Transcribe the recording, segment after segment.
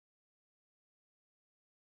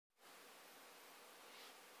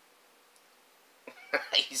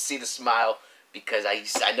You see the smile because I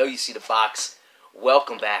know you see the box.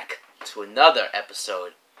 Welcome back to another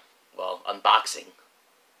episode, well, unboxing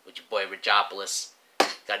with your boy RidgeOpolus.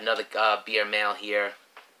 Got another beer mail here.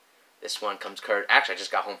 This one comes actually, I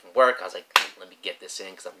just got home from work. I was like, let me get this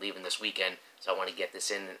in because I'm leaving this weekend, so I want to get this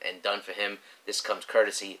in and done for him. This comes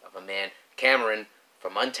courtesy of a man, Kameron,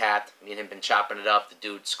 from Untappd. Me and him been chopping it up. The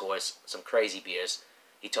dude scores some crazy beers.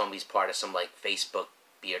 He told me he's part of some like Facebook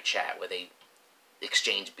beer chat where they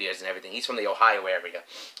exchange beers and everything. He's from the Ohio area.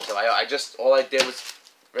 So all I did was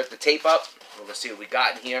rip the tape up. We're going to see what we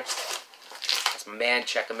got in here. That's my man.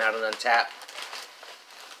 Check him out on Untappd.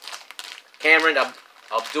 Kameron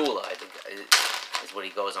Abdullah, I think, is what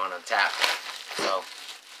he goes on Untappd. So,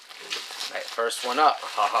 right, first one up.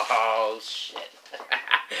 Oh, shit.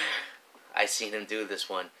 I seen him do this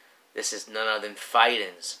one. This is none other than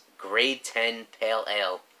Fightin's Grade 10 Pale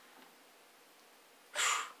Ale.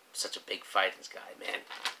 Such a big Fightin's guy, man.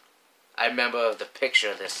 I remember the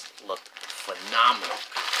picture of this looked phenomenal.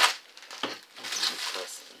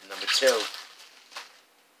 Number 2.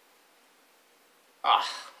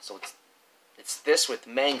 So it's this with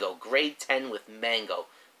mango. Grade 10 with mango.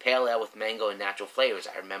 Pale Ale with mango and natural flavors.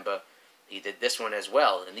 I remember he did this one as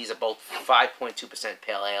well. And these are both 5.2%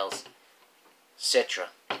 pale ales. Citra.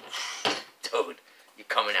 Dude, you're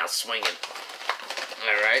coming out swinging.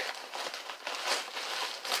 Alright.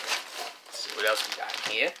 Let's see what else we got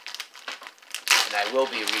here. And I will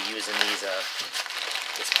be reusing these,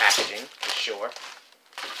 this packaging, for sure.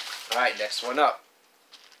 Alright, next one up.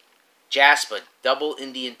 Jasper Double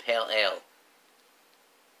Indian Pale Ale.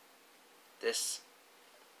 This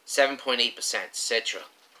 7.8% Citra.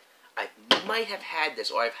 I might have had this,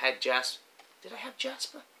 or I've had Jasper. Did I have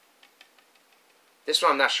Jasper? This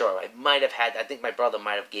one I'm not sure. I might have had. I think my brother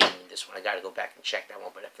might have given me this one. I got to go back and check that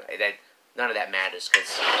one, but none of that matters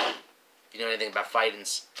because if you know anything about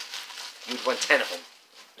Fightin's, you'd want 10 of them.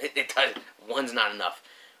 It does. One's not enough.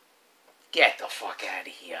 Get the fuck out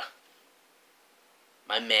of here,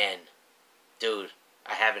 my man. Dude,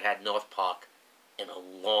 I haven't had North Park in a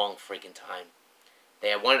long freaking time.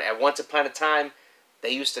 At once upon a time,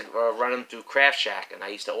 they used to run them through Craft Shack, and I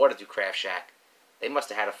used to order through Craft Shack. They must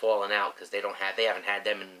have had a falling out because they haven't had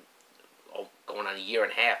them in going on a year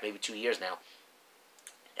and a half, maybe 2 years now.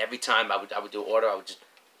 Every time I would do order, I would just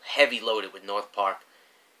heavy load it with North Park,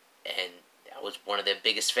 and I was one of their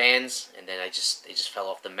biggest fans. And then they just fell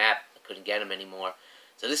off the map. I couldn't get them anymore.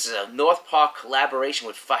 So this is a North Park collaboration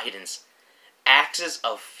with Fightin's. Axes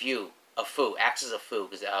of Foo. Axes of Foo.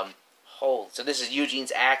 So this is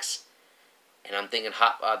Eugene's Axe, and I'm thinking the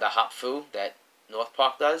Hop Foo that North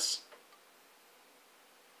Park does.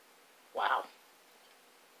 Wow.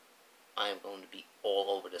 I am going to be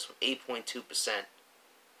all over this one. 8.2%.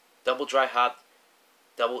 Double dry hop,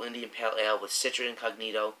 double Indian Pale Ale with Citra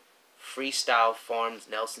Incognito, Freestyle Farms,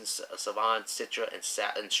 Nelson Savant, Citra,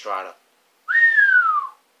 and Strata.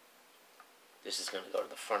 This is going to go to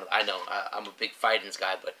the front of... I know, I'm a big Fightin's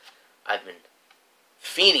guy, but I've been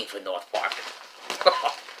fiending for North Park.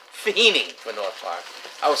 Fiending for North Park.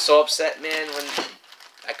 I was so upset, man, when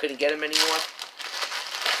I couldn't get him anymore.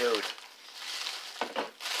 Dude.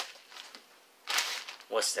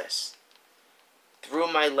 What's this?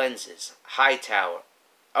 Through My Lenses. Hightower.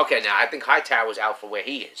 Okay, now, I think Hightower's out for where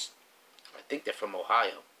he is. I think they're from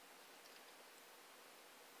Ohio.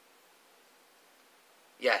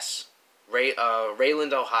 Yes.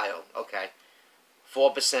 Rayland, Ohio. Okay.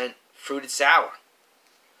 4% fruited sour.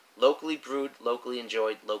 Locally brewed, locally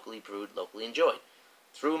enjoyed, locally brewed, locally enjoyed.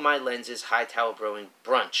 Through My Lenses, Hightower Brewing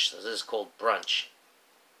Brunch. So this is called Brunch.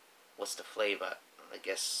 What's the flavor? I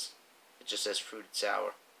guess it just says fruited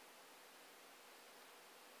sour.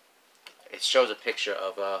 It shows a picture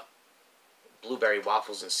of blueberry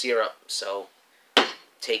waffles and syrup. So,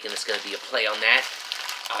 taking it's going to be a play on that.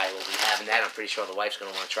 I will be having that. I'm pretty sure the wife's going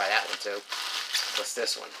to want to try that one too. What's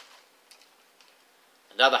this one?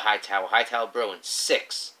 Another Hightower Brewing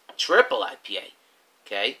 6 triple IPA.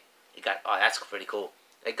 Okay, it got that's pretty cool.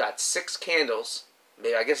 It got 6 candles.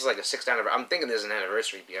 Maybe I guess it's like a 6th anniversary. I'm thinking there's an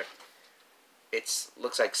anniversary beer. It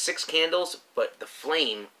looks like 6 candles, but the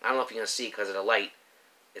flame, I don't know if you're gonna see it because of the light.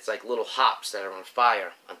 It's like little hops that are on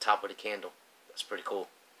fire on top of the candle. That's pretty cool.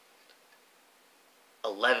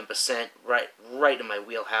 11%, right in my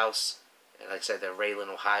wheelhouse. And like I said, they're Rayland,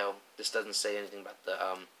 Ohio. This doesn't say anything about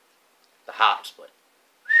the hops, but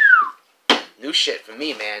new shit for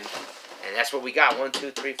me, man. And that's what we got. 1,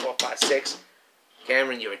 2, 3, 4, 5, 6.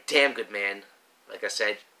 Kameron, you're a damn good man. Like I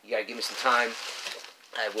said, you gotta give me some time.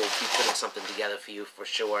 I will be putting something together for you for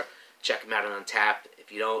sure. Check him out on Untappd.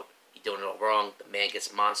 If you don't, you're doing it all wrong. The man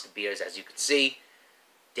gets monster beers, as you can see.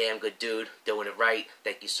 Damn good dude, doing it right.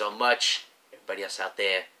 Thank you so much. Everybody else out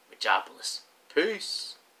there, RidgeOpolus.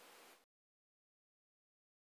 Peace.